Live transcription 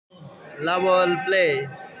Labol play.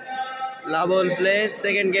 Labol play.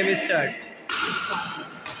 Second game start.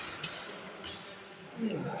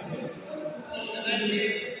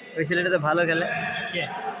 ওই ছেলেটা তো ভালো খেলে।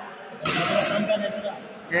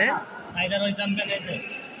 হ্যাঁ?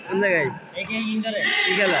 কোন জায়গায়?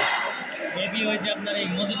 কি খেলা?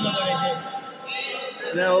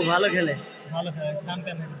 না ও ভালো খেলে।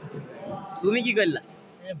 তুমি কি করলা?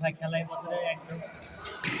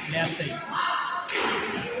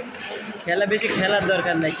 খেলা বেশি খেলার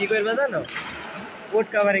দরকার নাই, কি করবা জানো? কোর্ট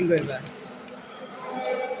কাভারিং করবা।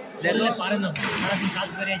 পারে না, সারাদিন কাজ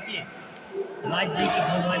করে আসি,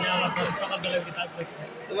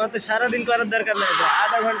 তোমার তো সারাদিন করার দরকার নাই, তো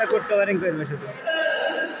আধা ঘন্টা কোর্ট কাভারিং করবে শুধু।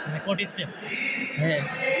 হ্যাঁ,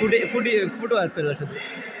 ফুটওয়ার্ক করবা শুধু।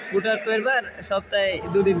 ফুটওয়ার্ক করবা আর সপ্তাহে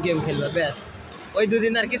 2 দিন গেম খেলবা, ব্যাস। ওই 2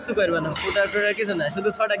 দিন আর কিছু করবা না, ফুটওয়ার্ক কিছু না, শুধু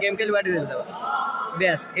 6টা গেম খেলবা, বাড়ি দিতে দেবা,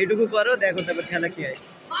 ব্যাস। এইটুকু করো, দেখো তারপর খেলা কি হয়।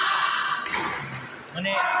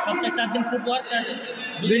 মানে সপ্তাহে 4 দিন ফুটওয়ার্ক,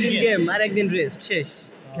 2 দিন গেম আর 1 দিন রেস্ট, শেষ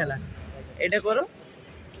খেলা। এটা করো।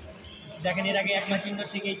 দেখেন এর আগে 1 মাস ইন্ডোর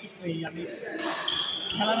শিখেছি, আমি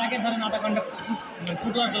খেলার আগে ধরেন আধা ঘন্টা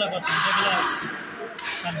ফুটওয়ার্কগুলো করতাম, যেগুলো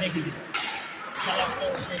তার দেখি দিই খেলা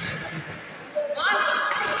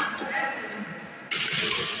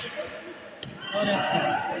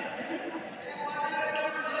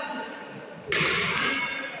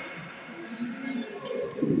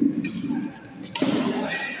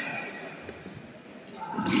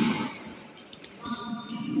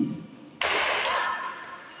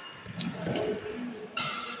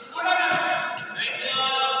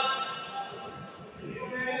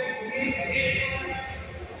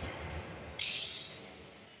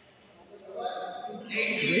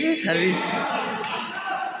সার্ভিস।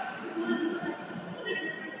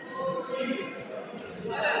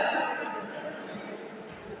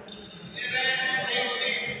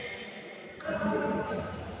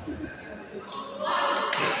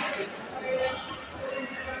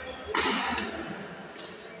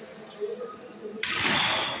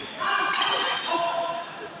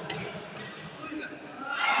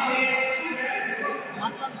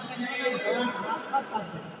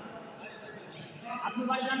 আপনি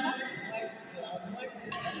বাড়ি যান না?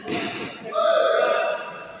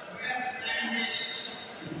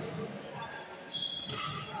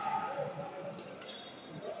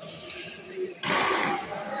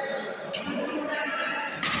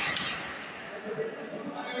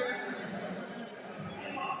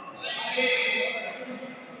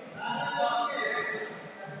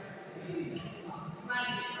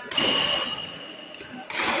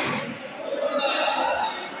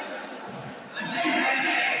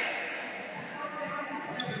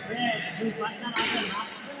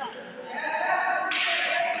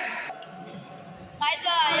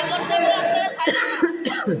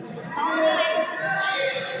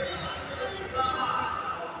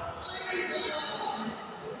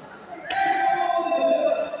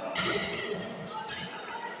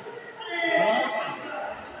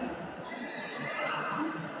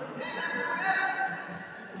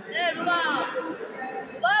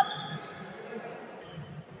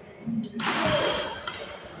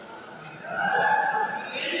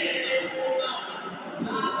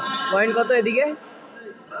 পয়েন্ট কত এদিকে?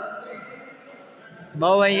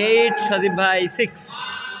 বাবু ভাই 8, সজীব ভাই 6।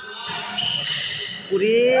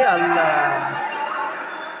 পুরে আল্লাহ,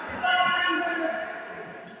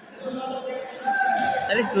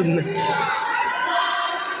 আরে শুন না,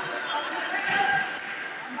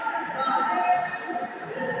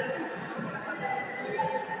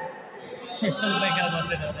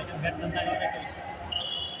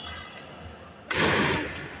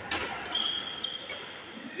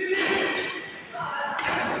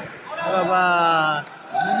 বাবা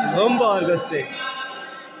হোম পাওয়ার করছে।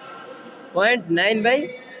 পয়েন্ট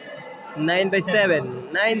 9/7,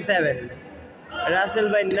 9-7। রাসেল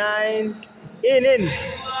ভাই 9, ইন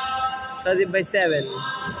সজীব ভাই 7,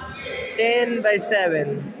 10/7।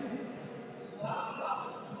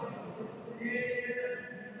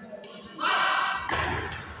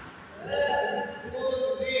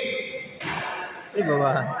 এই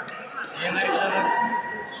বাবা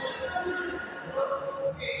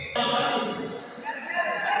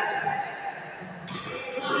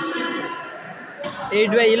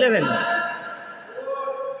 8/11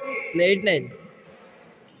 না 8-9।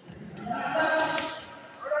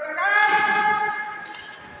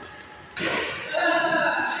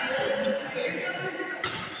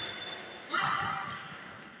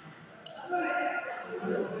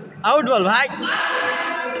 আউট বল ভাই।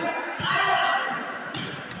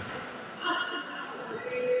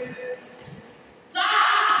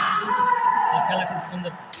 খেলা খুব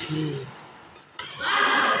সুন্দর।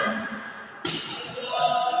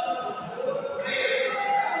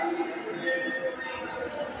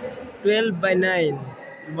 12 by 9.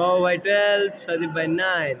 Babu by 12, Sojib by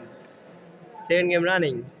 9. Second game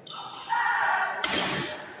running.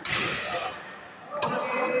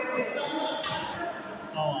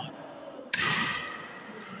 Oh.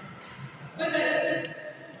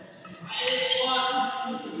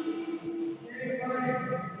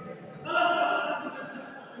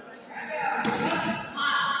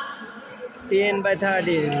 10 by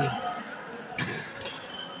 13.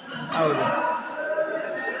 Out.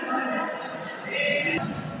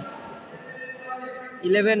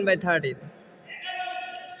 11 by 13.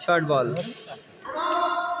 Short ball.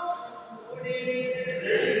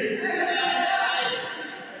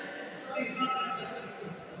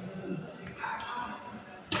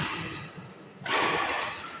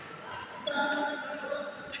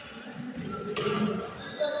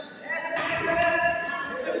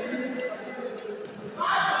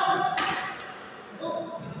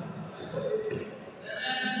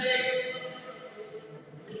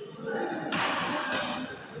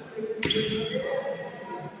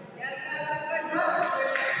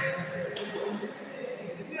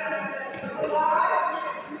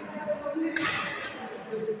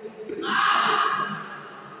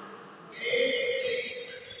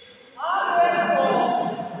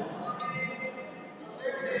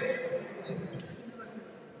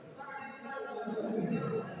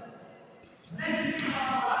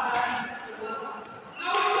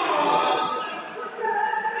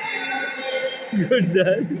 Good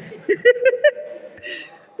job.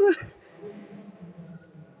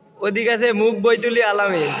 ওদিকে আছে মুখ বইতুলি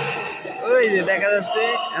আলামিন, ওই যে দেখা যাচ্ছে,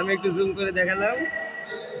 আমি একটু জুম করে দেখালাম।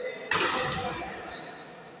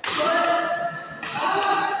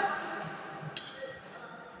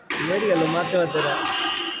 মরে গেল মারতে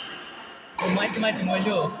মারতে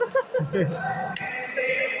মইলো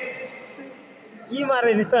কি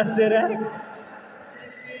মারে নি মারছে রা।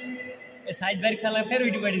 সাইড বাইর খেলা ফের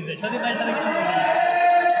উইটি বাড়ি যায় সত্যি ভাই সাথে খেলা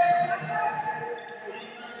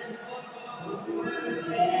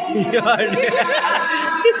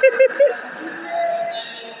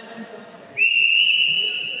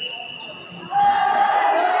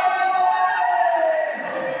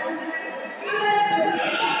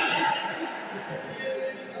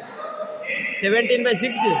 17 by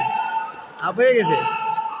 16 আপ হয়ে গেছে।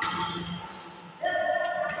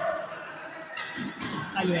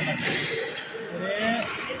 আলু ওরে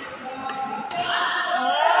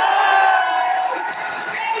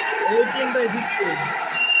 18 by 16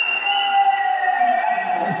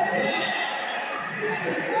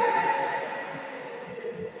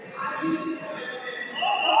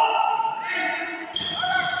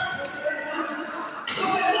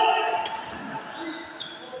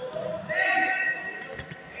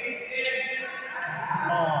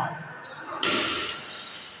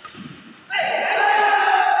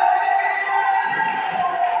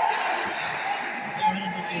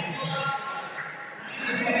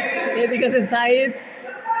 এদিকে আছে সাইদ,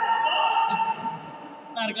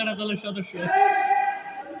 তার কাটা দলের সদস্য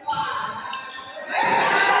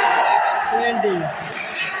 20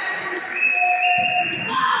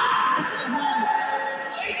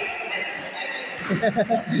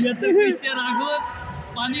 খ্রিস্টিয়ান আগুন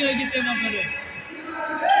পানি হয়ে গেছে মাথায়।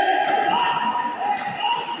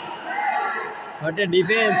 What a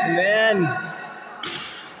defense, man!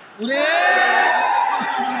 ওরে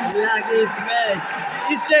Lucky smash!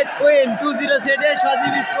 Straight win 2-0 সেটে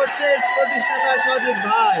সজীব স্পোর্টসের প্রতিষ্ঠাতা সজীব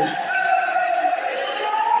ভাই।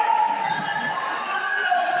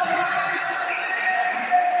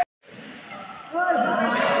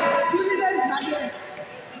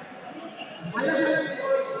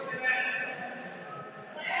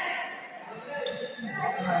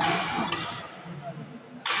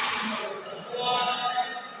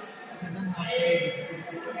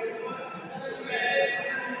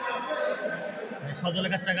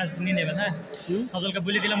 সজলের কাছ টাকা নিয়ে নেবেন, হ্যাঁ সজলকে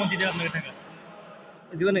বলে দিলাম ও দিয়ে দেবে আপনাকে টাকা,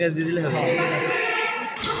 জীবনের কাছে দিয়ে দিলে হবে।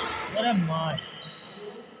 ওরে মাই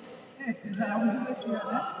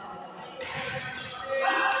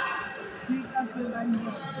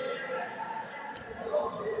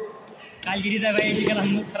কাল গিরি যায় ভাই, এসে গেলাম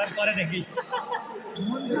মুখ খারাপ করে দেখিস।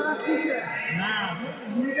 মন খারাপ কিসে? না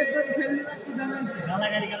লিগের জন্য খেললি না, কি জানাই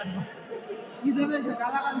গালাগালি গেলাম কি ধরেছে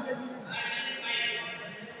গালাগালি খেললি।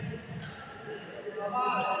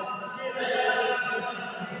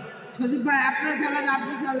 সজীব ভাই আপনার খেলা না,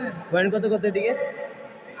 আপনি খেলেন। পয়েন্ট কত কত এদিকে?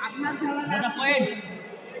 আপনার খেলা না, পয়েন্ট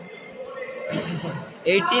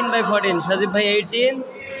 18 by 14 সজীব ভাই 18,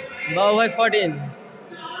 বাবু ভাই 14।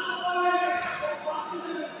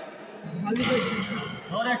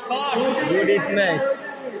 ওরে shot Good smash.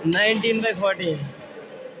 19/14.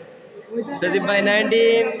 Sojib by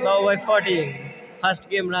 19, Babu by 14. First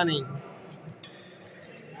game running.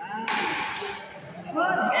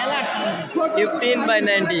 খেলা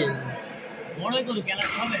 15/19. বড়ই করু খেলা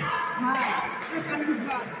হবে হ্যাঁ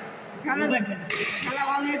খেলা খেলা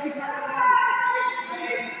ভালো হয়েছে খেলা ভালো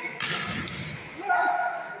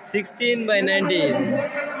 16/19.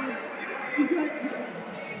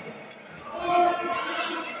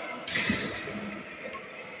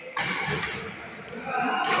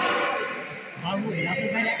 বাবু রাহুল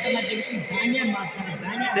ভাই একটা ম্যাচ দেখেছি গানিয়ার মাছ খাবে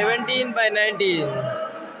গানিয়ার 17/19.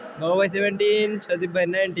 Babu by 17, Sojib by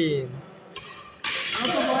 19.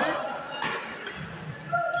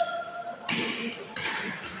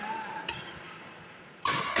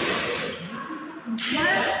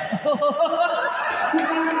 Yeah.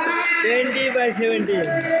 20/17.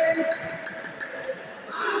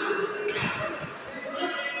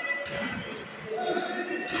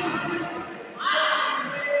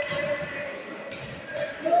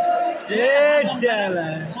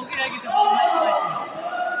 ফকির আগে তো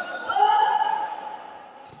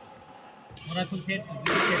ওরা খুব সেট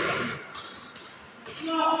সেট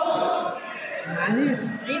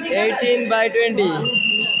 18/20.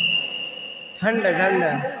 ঠান্ডা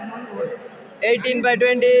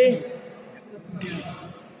 18/20.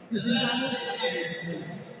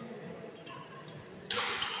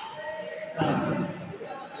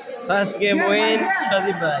 First game win,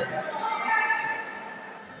 Sojib bhai.